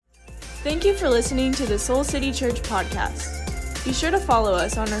Thank you for listening to the Soul City Church podcast. Be sure to follow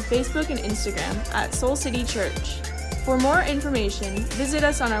us on our Facebook and Instagram at Soul City Church. For more information, visit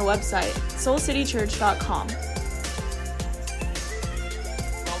us on our website, soulcitychurch.com.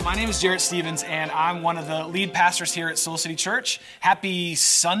 My name is Jarrett Stevens, and I'm one of the lead pastors here at Soul City Church. Happy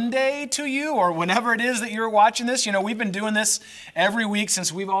Sunday to you, or whenever it is that you're watching this. You know, we've been doing this every week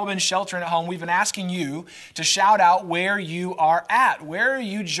since we've all been sheltering at home. We've been asking you to shout out where you are at. Where are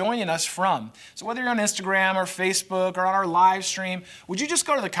you joining us from? So whether you're on Instagram or Facebook or on our live stream, would you just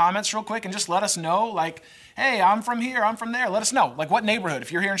go to the comments real quick and just let us know, like, hey, I'm from here, I'm from there. Let us know. Like what neighborhood?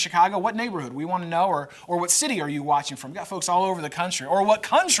 If you're here in Chicago, what neighborhood? We want to know. Or what city are you watching from? We got folks all over the country. Or what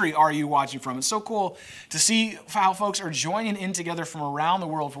country are you watching from? It's so cool to see how folks are joining in together from around the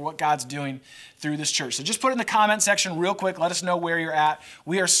world for what God's doing through this church. So just put it in the comment section real quick. Let us know where you're at.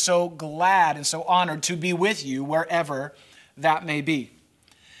 We are so glad and so honored to be with you wherever that may be.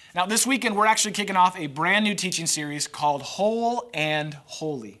 Now, this weekend, we're actually kicking off a brand new teaching series called Whole and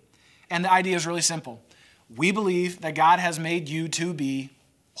Holy. And the idea is really simple. We believe that God has made you to be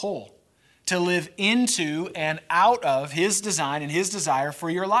whole, to live into and out of His design and His desire for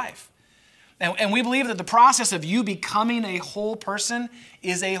your life. And we believe that the process of you becoming a whole person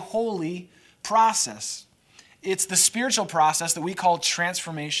is a holy process. It's the spiritual process that we call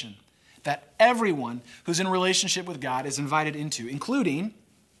transformation, that everyone who's in a relationship with God is invited into, including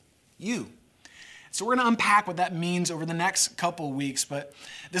you. So we're going to unpack what that means over the next couple weeks. But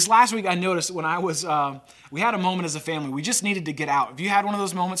this last week I noticed when we had a moment as a family. We just needed to get out. Have you had one of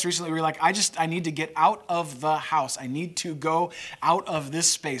those moments recently where you're like, I need to get out of the house. I need to go out of this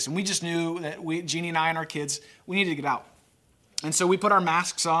space. And we just knew that Jeannie and I and our kids, we needed to get out. And so we put our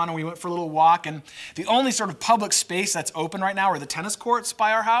masks on and we went for a little walk. And the only sort of public space that's open right now are the tennis courts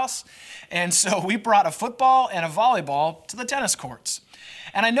by our house. And so we brought a football and a volleyball to the tennis courts.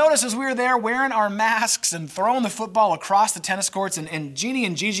 And I noticed as we were there wearing our masks and throwing the football across the tennis courts, and Jeannie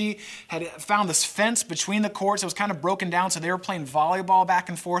and Gigi had found this fence between the courts. It was kind of broken down, so they were playing volleyball back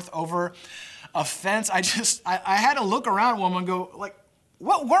and forth over a fence. I had to look around at one and go, like,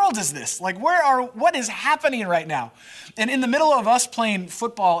 what world is this? Like, what is happening right now? And in the middle of us playing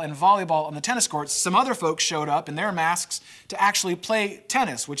football and volleyball on the tennis courts, some other folks showed up in their masks to actually play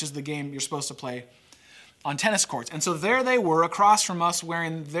tennis, which is the game you're supposed to play on tennis courts. And so there they were across from us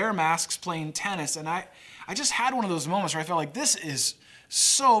wearing their masks playing tennis. And I just had one of those moments where I felt like this is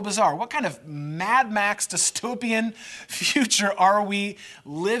so bizarre. What kind of Mad Max dystopian future are we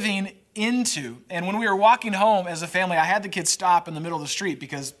living into? And when we were walking home as a family, I had the kids stop in the middle of the street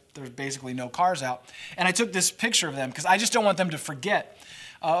because there's basically no cars out. And I took this picture of them because I just don't want them to forget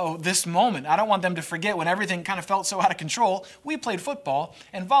this moment. I don't want them to forget when everything kind of felt so out of control. We played football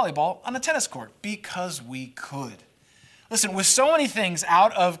and volleyball on a tennis court because we could. Listen, with so many things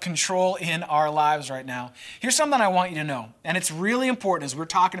out of control in our lives right now, here's something I want you to know. And it's really important as we're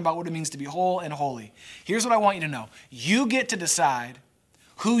talking about what it means to be whole and holy. Here's what I want you to know. You get to decide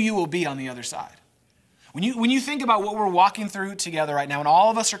who you will be on the other side. When you think about what we're walking through together right now, and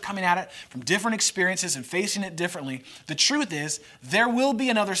all of us are coming at it from different experiences and facing it differently, the truth is there will be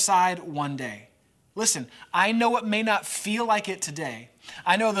another side one day. Listen, I know it may not feel like it today.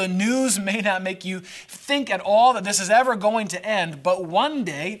 I know the news may not make you think at all that this is ever going to end, but one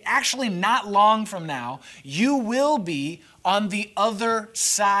day, actually not long from now, you will be on the other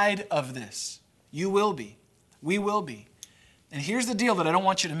side of this. You will be. We will be. And here's the deal that I don't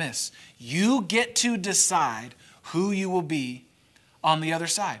want you to miss. You get to decide who you will be on the other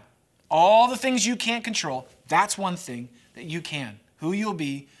side. All the things you can't control, that's one thing that you can. Who you'll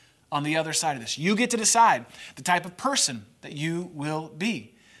be on the other side of this. You get to decide the type of person that you will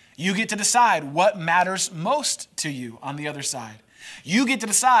be. You get to decide what matters most to you on the other side. You get to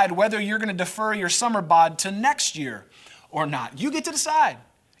decide whether you're going to defer your summer bod to next year or not. You get to decide.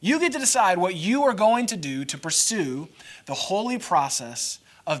 You get to decide what you are going to do to pursue the holy process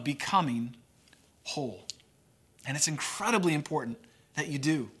of becoming whole. And it's incredibly important that you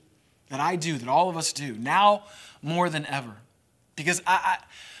do, that I do, that all of us do, now more than ever. Because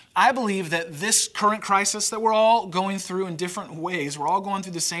I believe that this current crisis that we're all going through in different ways, we're all going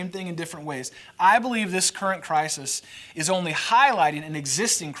through the same thing in different ways. I believe this current crisis is only highlighting an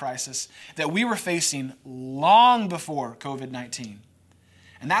existing crisis that we were facing long before COVID-19.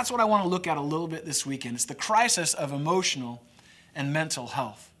 And that's what I want to look at a little bit this weekend. It's the crisis of emotional and mental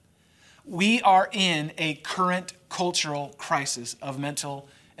health. We are in a current cultural crisis of mental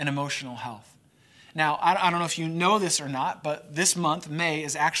and emotional health. Now, I don't know if you know this or not, but this month, May,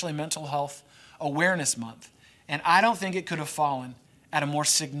 is actually Mental Health Awareness Month. And I don't think it could have fallen at a more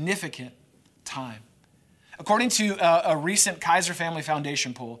significant time. According to a recent Kaiser Family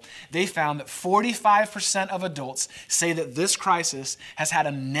Foundation poll, they found that 45% of adults say that this crisis has had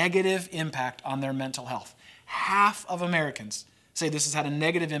a negative impact on their mental health. Half of Americans say this has had a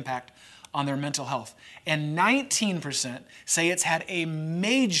negative impact on their mental health. And 19% say it's had a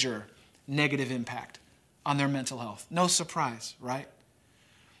major negative impact on their mental health. No surprise, right?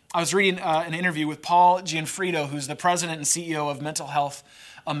 I was reading an interview with Paul Gianfrido, who's the president and CEO of Mental Health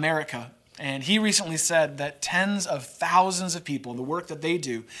America. And he recently said that tens of thousands of people, the work that they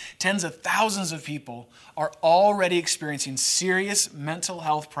do, tens of thousands of people are already experiencing serious mental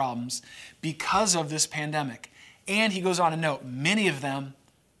health problems because of this pandemic. And he goes on to note, many of them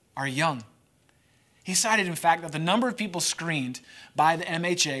are young. He cited, in fact, that the number of people screened by the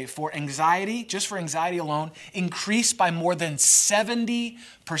MHA for anxiety, just for anxiety alone, increased by more than 70%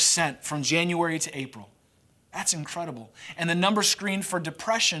 from January to April. That's incredible. And the number screened for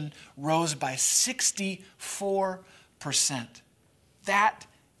depression rose by 64%. That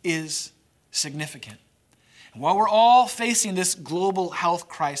is significant. And while we're all facing this global health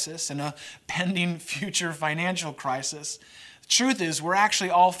crisis and a pending future financial crisis, the truth is we're actually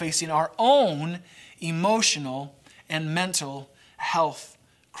all facing our own emotional and mental health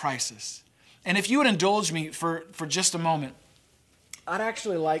crisis. And if you would indulge me for just a moment, I'd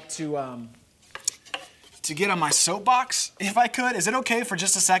actually like to get on my soapbox, if I could. Is it okay for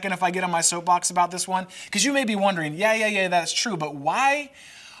just a second if I get on my soapbox about this one? Because you may be wondering, yeah, that's true, but why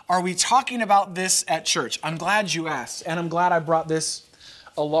are we talking about this at church? I'm glad you asked, and I'm glad I brought this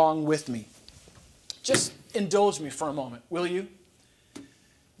along with me. Just indulge me for a moment, will you?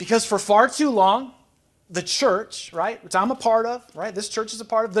 Because for far too long, the church, right, which I'm a part of, right, this church is a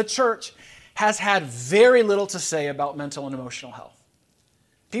part of, the church has had very little to say about mental and emotional health.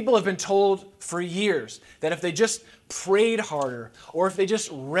 People have been told for years that if they just prayed harder, or if they just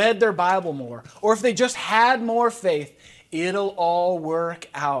read their Bible more, or if they just had more faith, it'll all work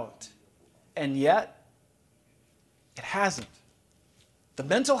out. And yet, it hasn't. The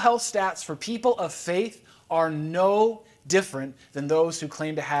mental health stats for people of faith are no different than those who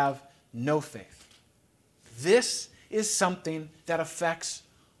claim to have no faith. This is something that affects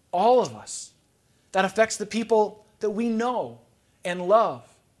all of us, that affects the people that we know and love.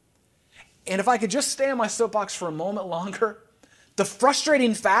 And if I could just stay on my soapbox for a moment longer, the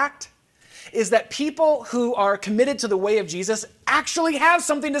frustrating fact is that people who are committed to the way of Jesus actually have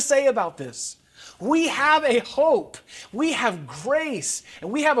something to say about this. We have a hope, we have grace,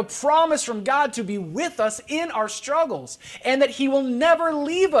 and we have a promise from God to be with us in our struggles, and that He will never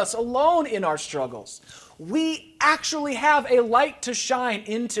leave us alone in our struggles. We actually have a light to shine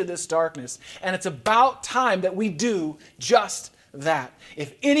into this darkness, and it's about time that we do just that.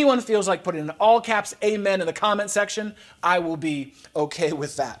 If anyone feels like putting in all caps amen in the comment section, I will be okay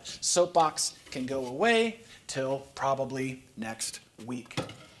with that. Soapbox can go away till probably next week.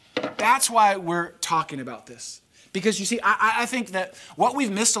 That's why we're talking about this. Because you see, I think that what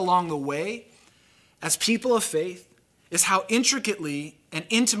we've missed along the way as people of faith is how intricately and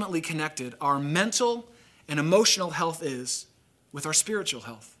intimately connected our mental and emotional health is with our spiritual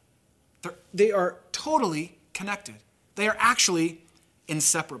health. They are totally connected. They are actually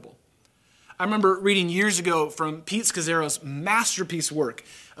inseparable. I remember reading years ago from Pete Scazzero's masterpiece work,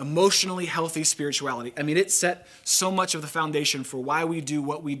 Emotionally Healthy Spirituality. I mean, it set so much of the foundation for why we do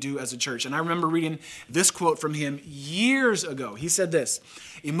what we do as a church. And I remember reading this quote from him years ago. He said this,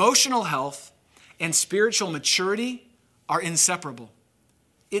 "Emotional health and spiritual maturity are inseparable.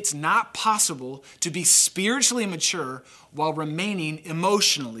 It's not possible to be spiritually mature while remaining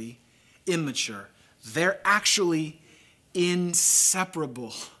emotionally immature. They're actually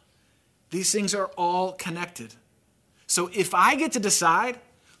inseparable." These things are all connected. So if I get to decide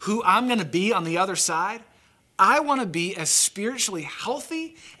who I'm going to be on the other side, I want to be as spiritually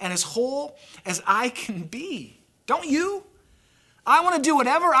healthy and as whole as I can be. Don't you? I want to do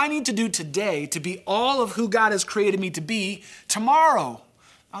whatever I need to do today to be all of who God has created me to be tomorrow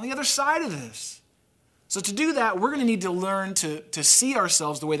on the other side of this. So to do that, we're going to need to learn to see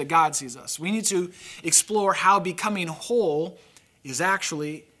ourselves the way that God sees us. We need to explore how becoming whole is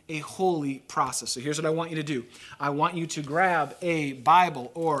actually a holy process. So here's what I want you to do. I want you to grab a Bible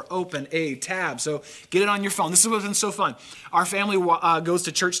or open a tab. So get it on your phone. This is what's been so fun. Our family goes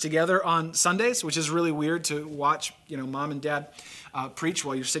to church together on Sundays, which is really weird to watch, mom and dad preach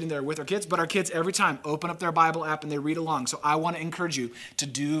while you're sitting there with our kids. But our kids every time open up their Bible app and they read along. So I want to encourage you to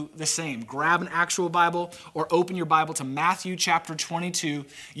do the same. Grab an actual Bible or open your Bible to Matthew chapter 22.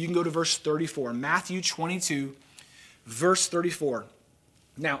 You can go to verse 34. Matthew 22, verse 34.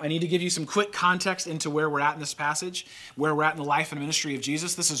 Now, I need to give you some quick context into where we're at in this passage, where we're at in the life and ministry of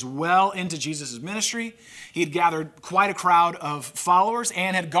Jesus. This is well into Jesus' ministry. He had gathered quite a crowd of followers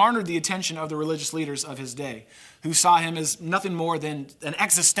and had garnered the attention of the religious leaders of his day, who saw him as nothing more than an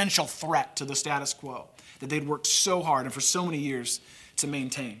existential threat to the status quo that they'd worked so hard and for so many years to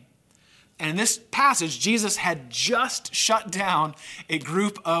maintain. And in this passage, Jesus had just shut down a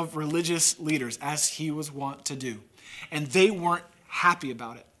group of religious leaders, as he was wont to do. And they weren't happy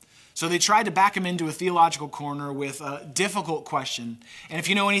about it. So they tried to back him into a theological corner with a difficult question. And if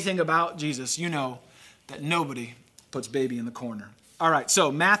you know anything about Jesus, you know that nobody puts baby in the corner. All right, so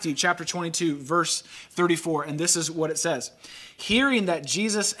Matthew chapter 22, verse 34, and this is what it says. Hearing that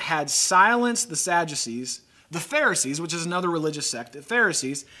Jesus had silenced the Sadducees, the Pharisees, which is another religious sect, the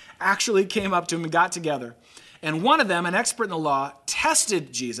Pharisees actually came up to him and got together. And one of them, an expert in the law,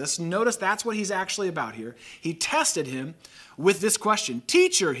 tested Jesus. Notice that's what he's actually about here. He tested him with this question.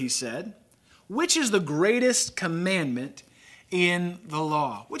 Teacher, he said, which is the greatest commandment in the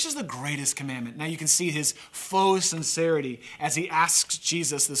law? Which is the greatest commandment? Now you can see his faux sincerity as he asks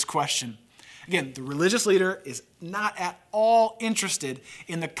Jesus this question. Again, the religious leader is not at all interested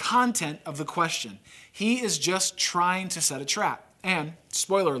in the content of the question. He is just trying to set a trap. And,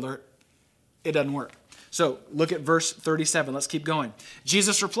 spoiler alert, it doesn't work. So look at verse 37. Let's keep going.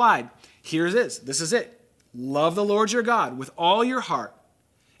 Jesus replied, here it is. This is it. Love the Lord your God with all your heart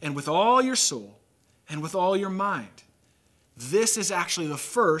and with all your soul and with all your mind. This is actually the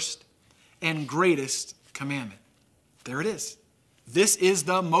first and greatest commandment. There it is. This is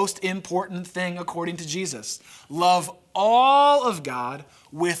the most important thing according to Jesus. Love all of God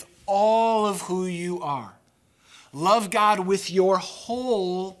with all of who you are. Love God with your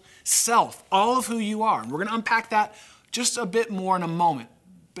whole self, all of who you are. And we're going to unpack that just a bit more in a moment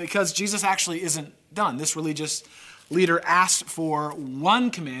because Jesus actually isn't done. This religious leader asked for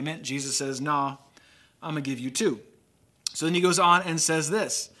one commandment. Jesus says, no, I'm going to give you two. So then he goes on and says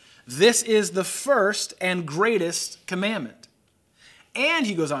this. This is the first and greatest commandment. And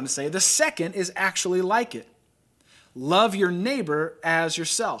he goes on to say, the second is actually like it. Love your neighbor as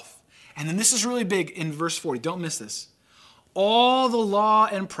yourself. And then this is really big in verse 40. Don't miss this. All the law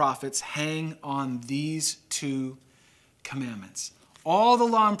and prophets hang on these two commandments. All the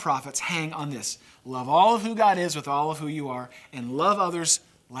law and prophets hang on this. Love all of who God is with all of who you are, and love others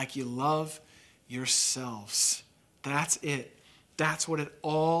like you love yourselves. That's it. That's what it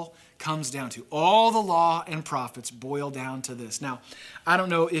all comes down to. All the law and prophets boil down to this. Now, I don't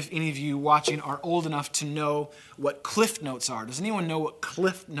know if any of you watching are old enough to know what Cliff Notes are. Does anyone know what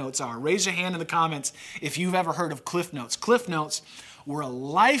Cliff Notes are? Raise your hand in the comments if you've ever heard of Cliff Notes. Cliff Notes were a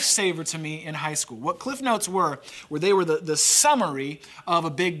lifesaver to me in high school. What Cliff Notes were they were the summary of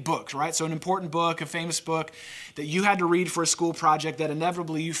a big book, right? So an important book, a famous book that you had to read for a school project that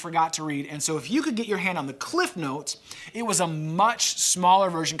inevitably you forgot to read. And so if you could get your hand on the Cliff Notes, it was a much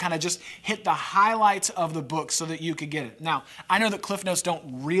smaller version, kind of just hit the highlights of the book so that you could get it. Now, I know that Cliff Notes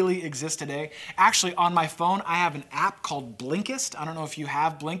don't really exist today. Actually, on my phone, I have an app called Blinkist. I don't know if you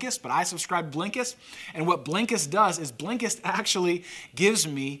have Blinkist, but I subscribe to Blinkist. And what Blinkist does is Blinkist actually gives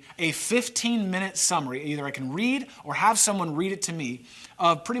me a 15-minute summary. Either I can read or have someone read it to me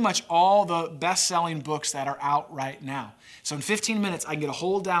of pretty much all the best-selling books that are out right now. So in 15 minutes, I can get a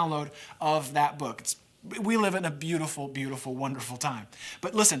whole download of that book. We live in a beautiful, beautiful, wonderful time.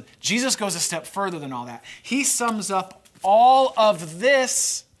 But listen, Jesus goes a step further than all that. He sums up all of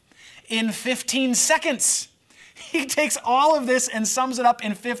this in 15 seconds. He takes all of this and sums it up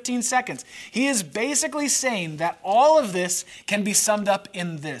in 15 seconds. He is basically saying that all of this can be summed up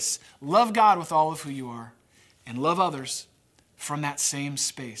in this. Love God with all of who you are and love others from that same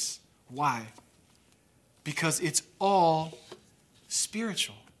space. Why? Because it's all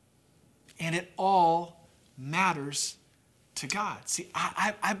spiritual and it all matters to God. See,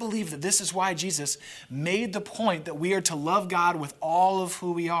 I believe that this is why Jesus made the point that we are to love God with all of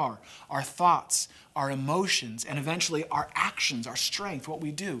who we are, our thoughts, our emotions, and eventually our actions, our strength, what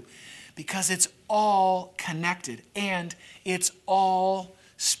we do, because it's all connected and it's all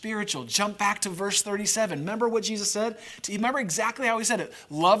spiritual. Jump back to verse 37. Remember what Jesus said? Remember exactly how he said it.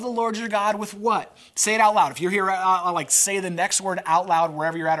 Love the Lord your God with what? Say it out loud. If you're here, say the next word out loud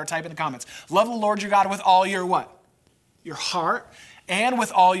wherever you're at or type in the comments. Love the Lord your God with all your what? Your heart, and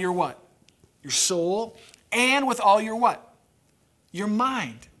with all your what? Your soul, and with all your what? Your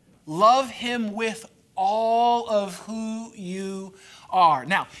mind. Love him with all of who you are.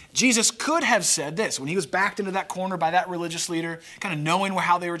 Now, Jesus could have said this when he was backed into that corner by that religious leader, kind of knowing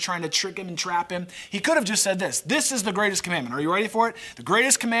how they were trying to trick him and trap him. He could have just said this. This is the greatest commandment. Are you ready for it? The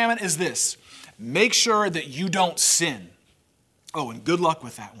greatest commandment is this. Make sure that you don't sin. Oh, and good luck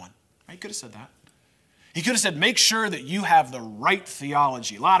with that one. He could have said that. He could have said, make sure that you have the right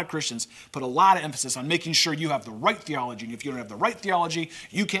theology. A lot of Christians put a lot of emphasis on making sure you have the right theology. And if you don't have the right theology,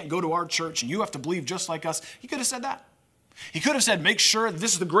 you can't go to our church and you have to believe just like us. He could have said that. He could have said, make sure,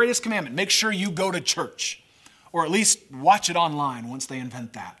 this is the greatest commandment, make sure you go to church. Or at least watch it online once they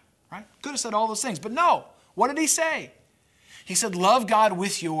invent that. Right? Could have said all those things. But no, what did he say? He said, love God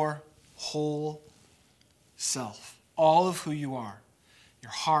with your whole self. All of who you are.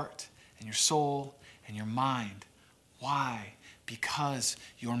 Your heart and your soul and your mind. Why? Because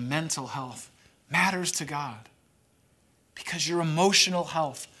your mental health matters to God. Because your emotional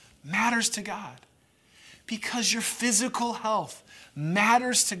health matters to God. Because your physical health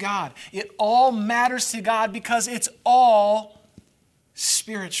matters to God. It all matters to God because it's all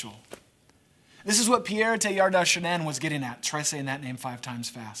spiritual. This is what Pierre Teilhard de Chardin was getting at. Try saying that name 5 times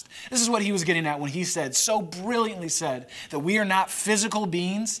fast. This is what he was getting at when he said, so brilliantly said, that we are not physical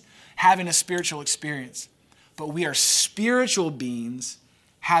beings having a spiritual experience, but we are spiritual beings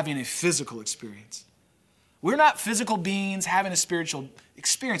having a physical experience. We're not physical beings having a spiritual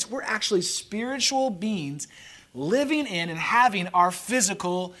experience. We're actually spiritual beings living in and having our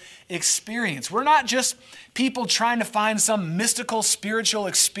physical experience. We're not just people trying to find some mystical spiritual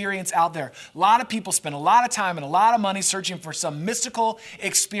experience out there. A lot of people spend a lot of time and a lot of money searching for some mystical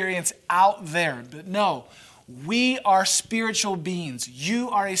experience out there. But no, we are spiritual beings. You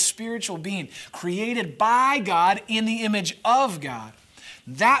are a spiritual being created by God in the image of God.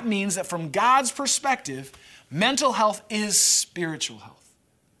 That means that from God's perspective, mental health is spiritual health.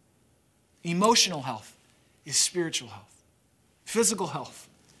 Emotional health is spiritual health. Physical health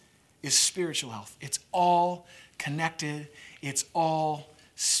is spiritual health. It's all connected. It's all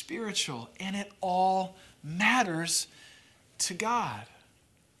spiritual. And it all matters to God.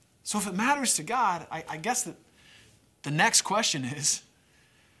 So if it matters to God, I guess that the next question is,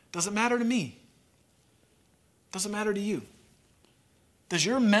 does it matter to me? Does it matter to you? Does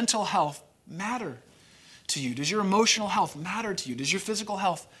your mental health matter to you? Does your emotional health matter to you? Does your physical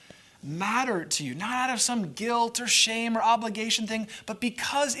health matter to you? Not out of some guilt or shame or obligation thing, but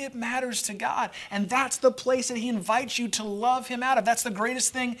because it matters to God. And that's the place that He invites you to love Him out of. That's the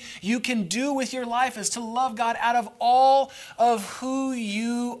greatest thing you can do with your life, is to love God out of all of who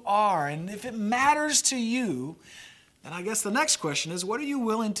you are. And if it matters to you, then I guess the next question is, what are you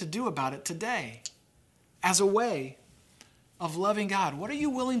willing to do about it today as a way of loving God? What are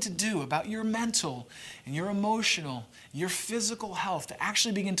you willing to do about your mental and your emotional, your physical health to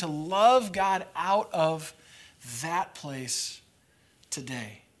actually begin to love God out of that place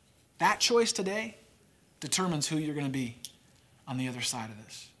today? That choice today determines who you're going to be on the other side of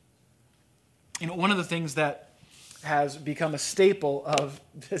this. You know, one of the things that has become a staple of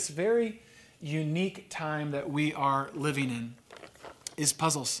this very unique time that we are living in is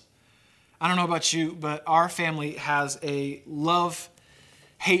puzzles. I don't know about you, but our family has a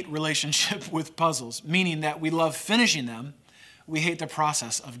love-hate relationship with puzzles, meaning that we love finishing them, we hate the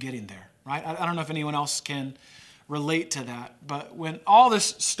process of getting there, right? I don't know if anyone else can relate to that, but when all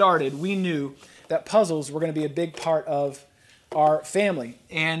this started, we knew that puzzles were going to be a big part of our family.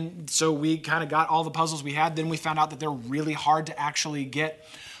 And so we kind of got all the puzzles we had. Then we found out that they're really hard to actually get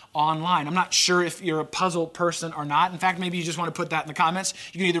online. I'm not sure if you're a puzzle person or not. In fact, maybe you just want to put that in the comments.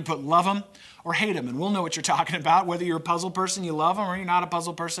 You can either put love them or hate them, and we'll know what you're talking about. Whether you're a puzzle person, you love them, or you're not a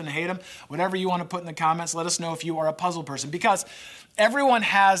puzzle person and hate them. Whatever you want to put in the comments, let us know if you are a puzzle person, because everyone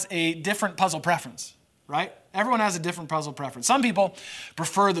has a different puzzle preference, right? Everyone has a different puzzle preference. Some people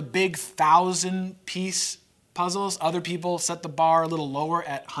prefer the big 1,000-piece puzzles. Other people set the bar a little lower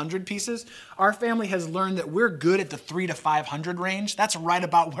at 100 pieces. Our family has learned that we're good at the 300 to 500 range. That's right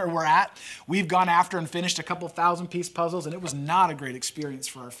about where we're at. We've gone after and finished a couple 1,000-piece puzzles, and it was not a great experience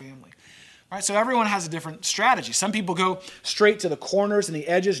for our family. Right? So everyone has a different strategy. Some people go straight to the corners and the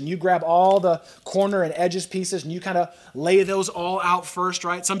edges, and you grab all the corner and edges pieces and you kind of lay those all out first,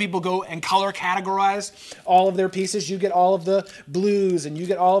 right? Some people go and color categorize all of their pieces. You get all of the blues and you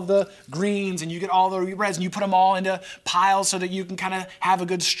get all of the greens and you get all the reds, and you put them all into piles so that you can kind of have a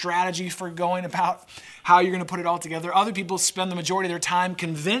good strategy for going about how you're going to put it all together. Other people spend the majority of their time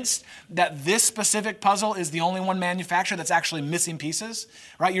convinced that this specific puzzle is the only one manufactured that's actually missing pieces,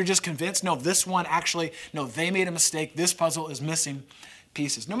 right? You're just convinced, no, this one actually, no, they made a mistake. This puzzle is missing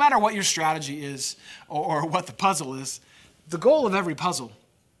pieces. No matter what your strategy is or what the puzzle is, the goal of every puzzle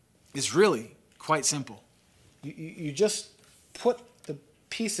is really quite simple. You just put the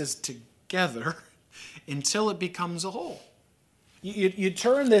pieces together until it becomes a whole. You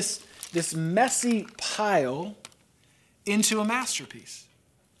turn this messy pile into a masterpiece.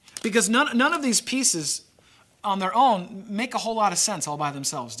 Because none of these pieces on their own make a whole lot of sense all by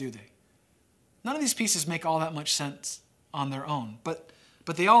themselves, do they? None of these pieces make all that much sense on their own, but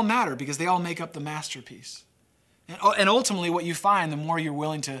they all matter because they all make up the masterpiece. And ultimately what you find, the more you're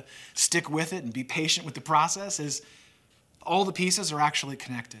willing to stick with it and be patient with the process, is all the pieces are actually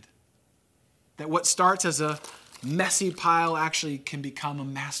connected. That what starts as a messy pile actually can become a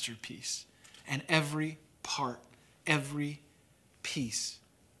masterpiece. And every part, every piece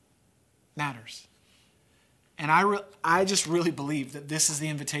matters. And I just really believe that this is the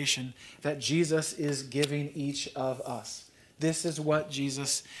invitation that Jesus is giving each of us. This is what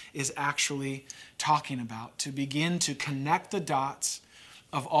Jesus is actually talking about, to begin to connect the dots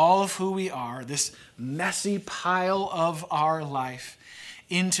of all of who we are, this messy pile of our life,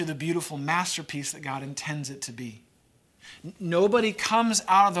 into the beautiful masterpiece that God intends it to be. Nobody comes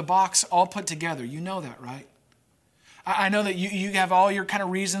out of the box all put together. You know that, right? I know that you have all your kind of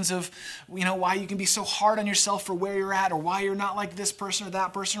reasons of, why you can be so hard on yourself for where you're at, or why you're not like this person or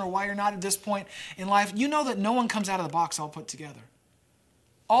that person, or why you're not at this point in life. You know that no one comes out of the box all put together.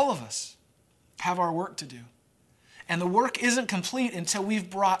 All of us have our work to do. And the work isn't complete until we've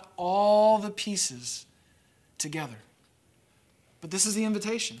brought all the pieces together. But this is the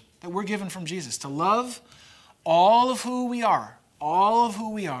invitation that we're given from Jesus, to love all of who we are,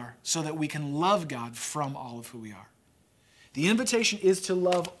 so that we can love God from all of who we are. The invitation is to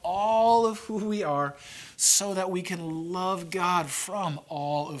love all of who we are so that we can love God from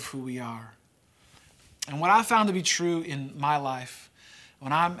all of who we are. And what I found to be true in my life,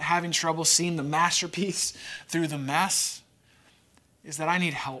 when I'm having trouble seeing the masterpiece through the mess, is that I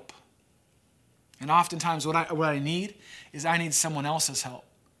need help. And oftentimes what I need is I need someone else's help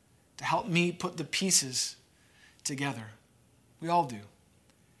to help me put the pieces together. We all do.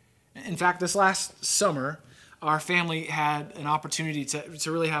 In fact, this last summer, our family had an opportunity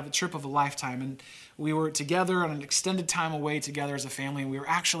to really have a trip of a lifetime. And we were together on an extended time away together as a family. And we were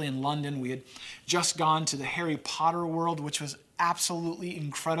actually in London. We had just gone to the Harry Potter world, which was absolutely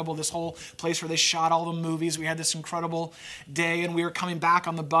incredible. This whole place where they shot all the movies. We had this incredible day. And we were coming back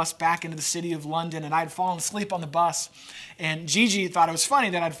on the bus back into the city of London. And I'd fallen asleep on the bus. And Gigi thought it was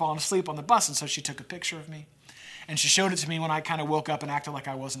funny that I'd fallen asleep on the bus. And so she took a picture of me. And she showed it to me when I kind of woke up and acted like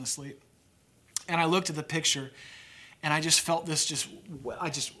I wasn't asleep. And I looked at the picture, and I just felt this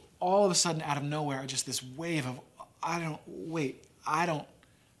all of a sudden out of nowhere, just this wave of, I don't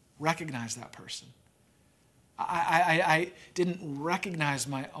recognize that person. I didn't recognize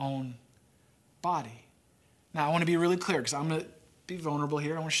my own body. Now, I want to be really clear, because I'm going to be vulnerable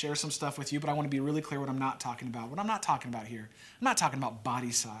here. I want to share some stuff with you, but I want to be really clear what I'm not talking about. What I'm not talking about here, I'm not talking about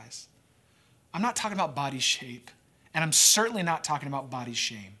body size. I'm not talking about body shape, and I'm certainly not talking about body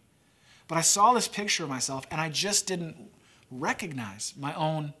shame. But I saw this picture of myself, and I just didn't recognize my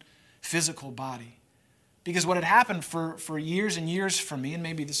own physical body. Because what had happened for years and years for me, and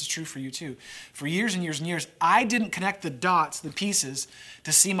maybe this is true for you too, for years and years and years, I didn't connect the dots, the pieces,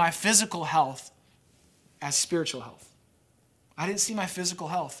 to see my physical health as spiritual health. I didn't see my physical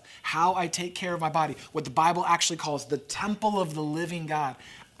health, how I take care of my body, what the Bible actually calls the temple of the living God.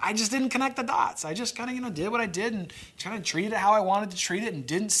 I just didn't connect the dots. I just kind of, did what I did and kind of treated it how I wanted to treat it and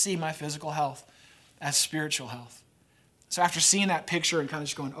didn't see my physical health as spiritual health. So after seeing that picture and kind of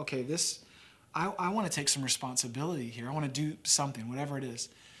just going, okay, I want to take some responsibility here. I want to do something, whatever it is.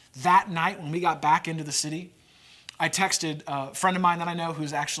 That night when we got back into the city, I texted a friend of mine that I know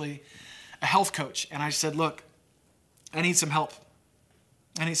who's actually a health coach. And I said, look, I need some help.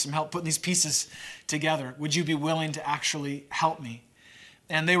 I need some help putting these pieces together. Would you be willing to actually help me?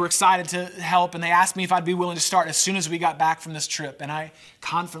 And they were excited to help, and they asked me if I'd be willing to start as soon as we got back from this trip. And I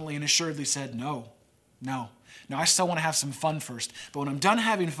confidently and assuredly said, no, I still want to have some fun first. But when I'm done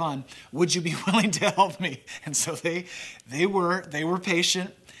having fun, would you be willing to help me? And so they were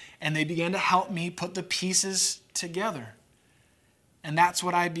patient, and they began to help me put the pieces together. And that's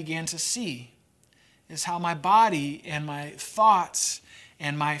what I began to see, is how my body and my thoughts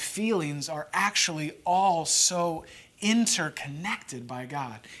and my feelings are actually all so interconnected by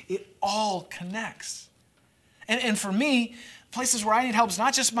God. It all connects. And for me, places where I need help is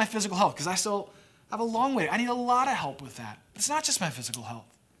not just my physical health, because I still have a long way. I need a lot of help with that. It's not just my physical health.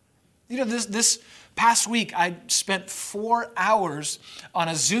 This past week, I spent 4 hours on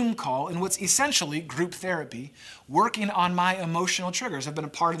a Zoom call in what's essentially group therapy, working on my emotional triggers. I've been a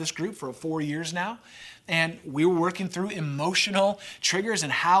part of this group for 4 years now. And we were working through emotional triggers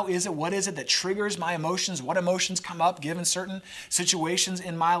and what is it that triggers my emotions? What emotions come up given certain situations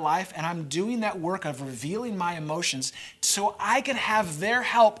in my life? And I'm doing that work of revealing my emotions so I can have their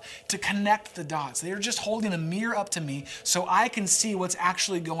help to connect the dots. They're just holding a mirror up to me so I can see what's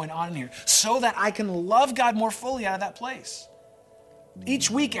actually going on in here, so that I can love God more fully out of that place.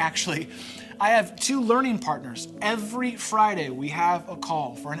 Each week, actually, I have 2 learning partners. Every Friday, we have a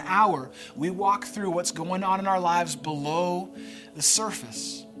call. For an hour, we walk through what's going on in our lives below the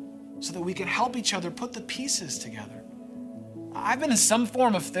surface so that we can help each other put the pieces together. I've been in some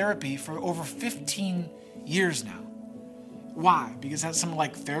form of therapy for over 15 years now. Why? Because that's some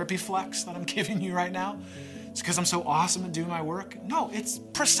therapy flex that I'm giving you right now? It's because I'm so awesome at doing my work? No, it's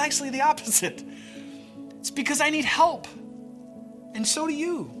precisely the opposite. It's because I need help. And so do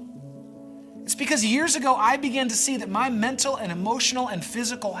you. It's because years ago I began to see that my mental and emotional and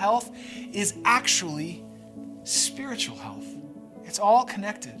physical health is actually spiritual health. It's all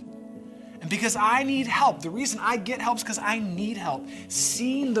connected. And because I need help, the reason I get help is because I need help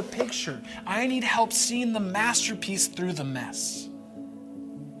seeing the picture. I need help seeing the masterpiece through the mess.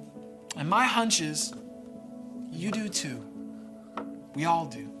 And my hunch is, you do too. We all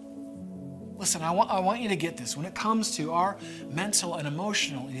do. Listen, I want you to get this. When it comes to our mental and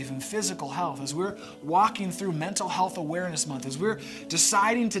emotional and even physical health, as we're walking through Mental Health Awareness Month, as we're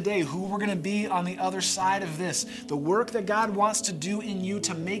deciding today who we're going to be on the other side of this, the work that God wants to do in you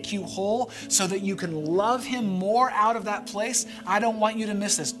to make you whole so that you can love Him more out of that place, I don't want you to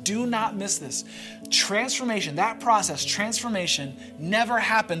miss this. Do not miss this. Transformation, that process, transformation, never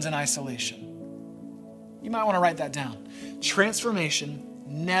happens in isolation. You might want to write that down. Transformation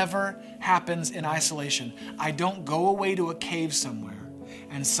never happens in isolation. I don't go away to a cave somewhere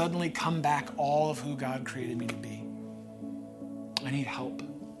and suddenly come back all of who God created me to be. I need help.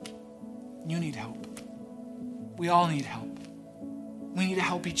 You need help. We all need help. We need to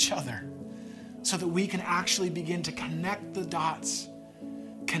help each other so that we can actually begin to connect the dots,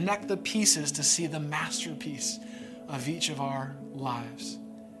 connect the pieces to see the masterpiece of each of our lives.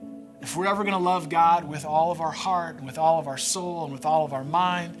 If we're ever going to love God with all of our heart and with all of our soul and with all of our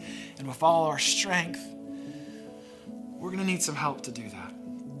mind and with all our strength, we're going to need some help to do that.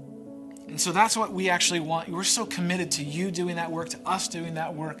 And so that's what we actually want. We're so committed to you doing that work, to us doing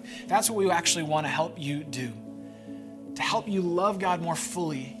that work. That's what we actually want to help you do. To help you love God more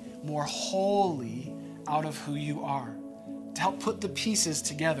fully, more wholly out of who you are. To help put the pieces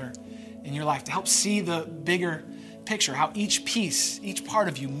together in your life. To help see the bigger picture, how each piece, each part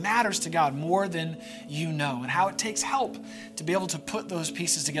of you matters to God more than you know, and how it takes help to be able to put those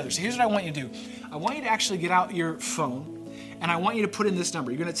pieces together. So here's what I want you to do. I want you to actually get out your phone, and I want you to put in this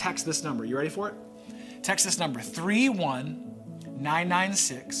number. You're going to text this number. You ready for it? Text this number,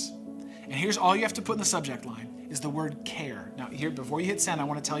 31996. And here's all you have to put in the subject line is the word care. Now, here, before you hit send, I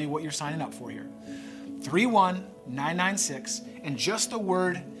want to tell you what you're signing up for here. 31996, and just the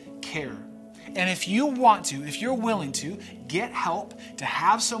word care. And if you want to, if you're willing to, get help to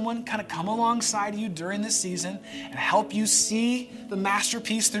have someone kind of come alongside you during this season and help you see the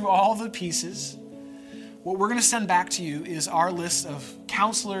masterpiece through all the pieces, what we're going to send back to you is our list of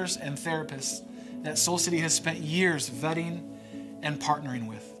counselors and therapists that Soul City has spent years vetting and partnering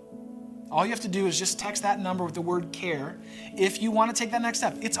with. All you have to do is just text that number with the word care if you want to take that next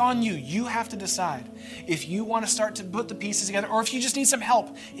step. It's on you. You have to decide if you want to start to put the pieces together or if you just need some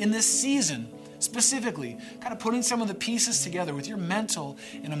help in this season, specifically, kind of putting some of the pieces together with your mental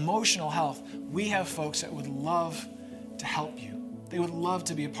and emotional health. We have folks that would love to help you. They would love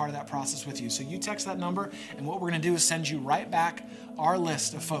to be a part of that process with you. So you text that number, and what we're going to do is send you right back our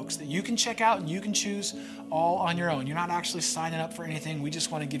list of folks that you can check out and you can choose all on your own. You're not actually signing up for anything. We just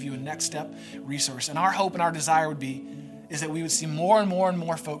want to give you a next step resource. And our hope and our desire is that we would see more and more and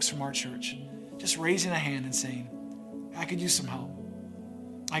more folks from our church just raising a hand and saying, I could use some help.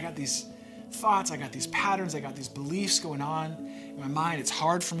 I got these thoughts, I got these patterns, I got these beliefs going on in my mind. It's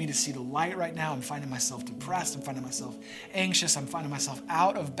hard for me to see the light right now. I'm finding myself depressed. I'm finding myself anxious. I'm finding myself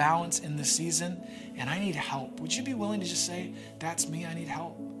out of balance in this season, and I need help. Would you be willing to just say, that's me, I need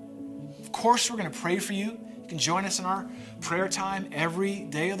help? Of course, we're going to pray for you. You can join us in our prayer time every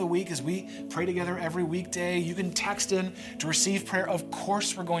day of the week as we pray together every weekday. You can text in to receive prayer. Of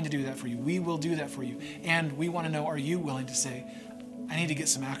course, we're going to do that for you. We will do that for you. And we want to know, are you willing to say, I need to get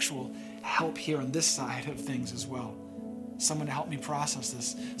some actual help here on this side of things as well? Someone to help me process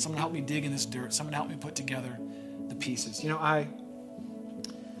this. Someone to help me dig in this dirt. Someone to help me put together the pieces. You know, I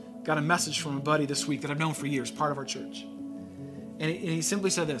got a message from a buddy this week that I've known for years, part of our church. And he simply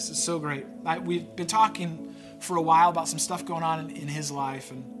said this. It's so great. We've been talking for a while about some stuff going on in his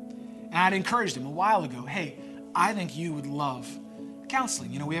life. And I'd encouraged him a while ago, hey, I think you would love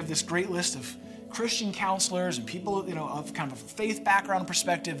counseling. We have this great list of Christian counselors and people, of kind of a faith background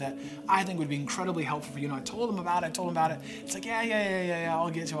perspective that I think would be incredibly helpful for you. I told him about it. It's like, yeah, I'll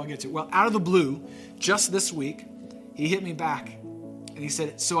get to it. Well, out of the blue, just this week, he hit me back and he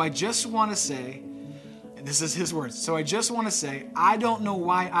said, so I just want to say, and this is his words, so I just want to say, I don't know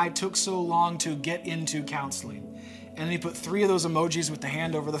why I took so long to get into counseling. And then he put 3 of those emojis with the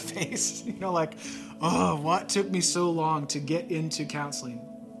hand over the face, like, oh, what took me so long to get into counseling?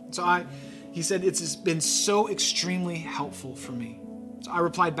 So he said, it's just been so extremely helpful for me. So I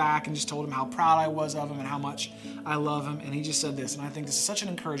replied back and just told him how proud I was of him and how much I love him. And he just said this, and I think this is such an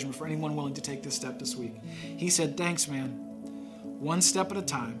encouragement for anyone willing to take this step this week. He said, thanks, man. One step at a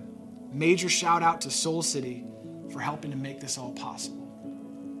time. Major shout out to Soul City for helping to make this all possible.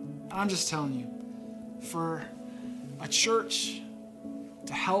 And I'm just telling you, for a church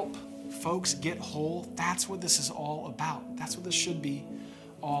to help folks get whole, that's what this is all about. That's what this should be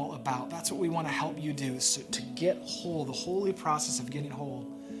all about. That's what we want to help you do, is to get whole, the holy process of getting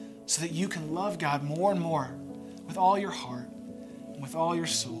whole, so that you can love God more and more with all your heart, and with all your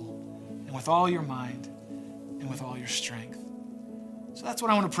soul, and with all your mind, and with all your strength. So that's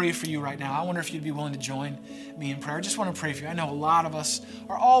what I want to pray for you right now. I wonder if you'd be willing to join me in prayer. I just want to pray for you. I know a lot of us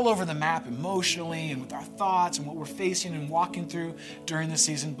are all over the map emotionally and with our thoughts and what we're facing and walking through during this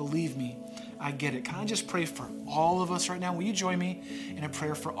season. Believe me, I get it. Can I just pray for all of us right now? Will you join me in a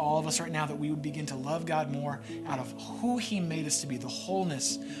prayer for all of us right now, that we would begin to love God more out of who he made us to be, the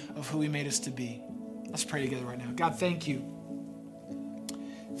wholeness of who he made us to be. Let's pray together right now. God, thank you.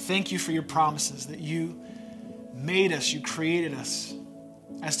 Thank you for your promises that you made us, you created us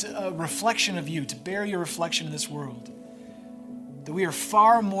as a reflection of you, to bear your reflection in this world. That we are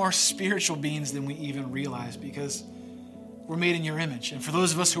far more spiritual beings than we even realize, because we're made in your image. And for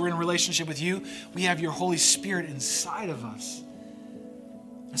those of us who are in a relationship with you, we have your Holy Spirit inside of us.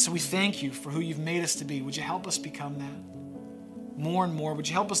 And so we thank you for who you've made us to be. Would you help us become that more and more? Would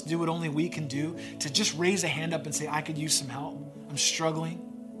you help us do what only we can do, to just raise a hand up and say, I could use some help. I'm struggling.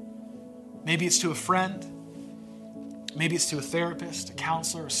 Maybe it's to a friend. Maybe it's to a therapist, a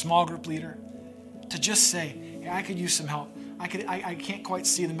counselor, a small group leader. To just say, hey, I could use some help. I can't quite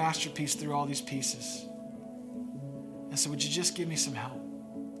see the masterpiece through all these pieces. And so would you just give me some help?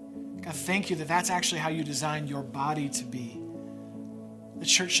 God, thank you that that's actually how you designed your body to be. The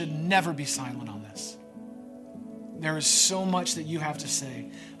church should never be silent on this. There is so much that you have to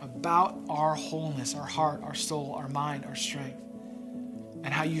say about our wholeness, our heart, our soul, our mind, our strength,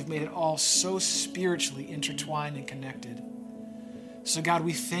 and how you've made it all so spiritually intertwined and connected. So God,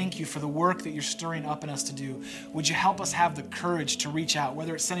 we thank you for the work that you're stirring up in us to do. Would you help us have the courage to reach out,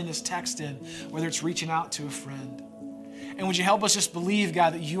 whether it's sending this text in, whether it's reaching out to a friend. And would you help us just believe,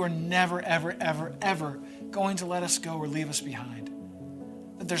 God, that you are never, ever, ever, ever going to let us go or leave us behind.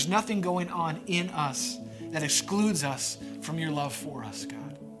 That there's nothing going on in us that excludes us from your love for us,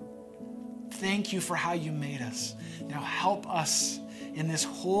 God. Thank you for how you made us. Now help us in this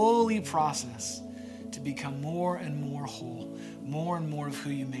holy process to become more and more whole, more and more of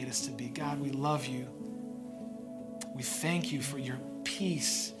who you made us to be. God, we love you. We thank you for your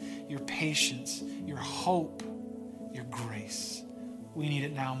peace, your patience, your hope, your grace. We need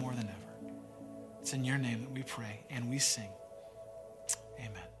it now more than ever. It's in your name that we pray and we sing.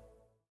 Amen.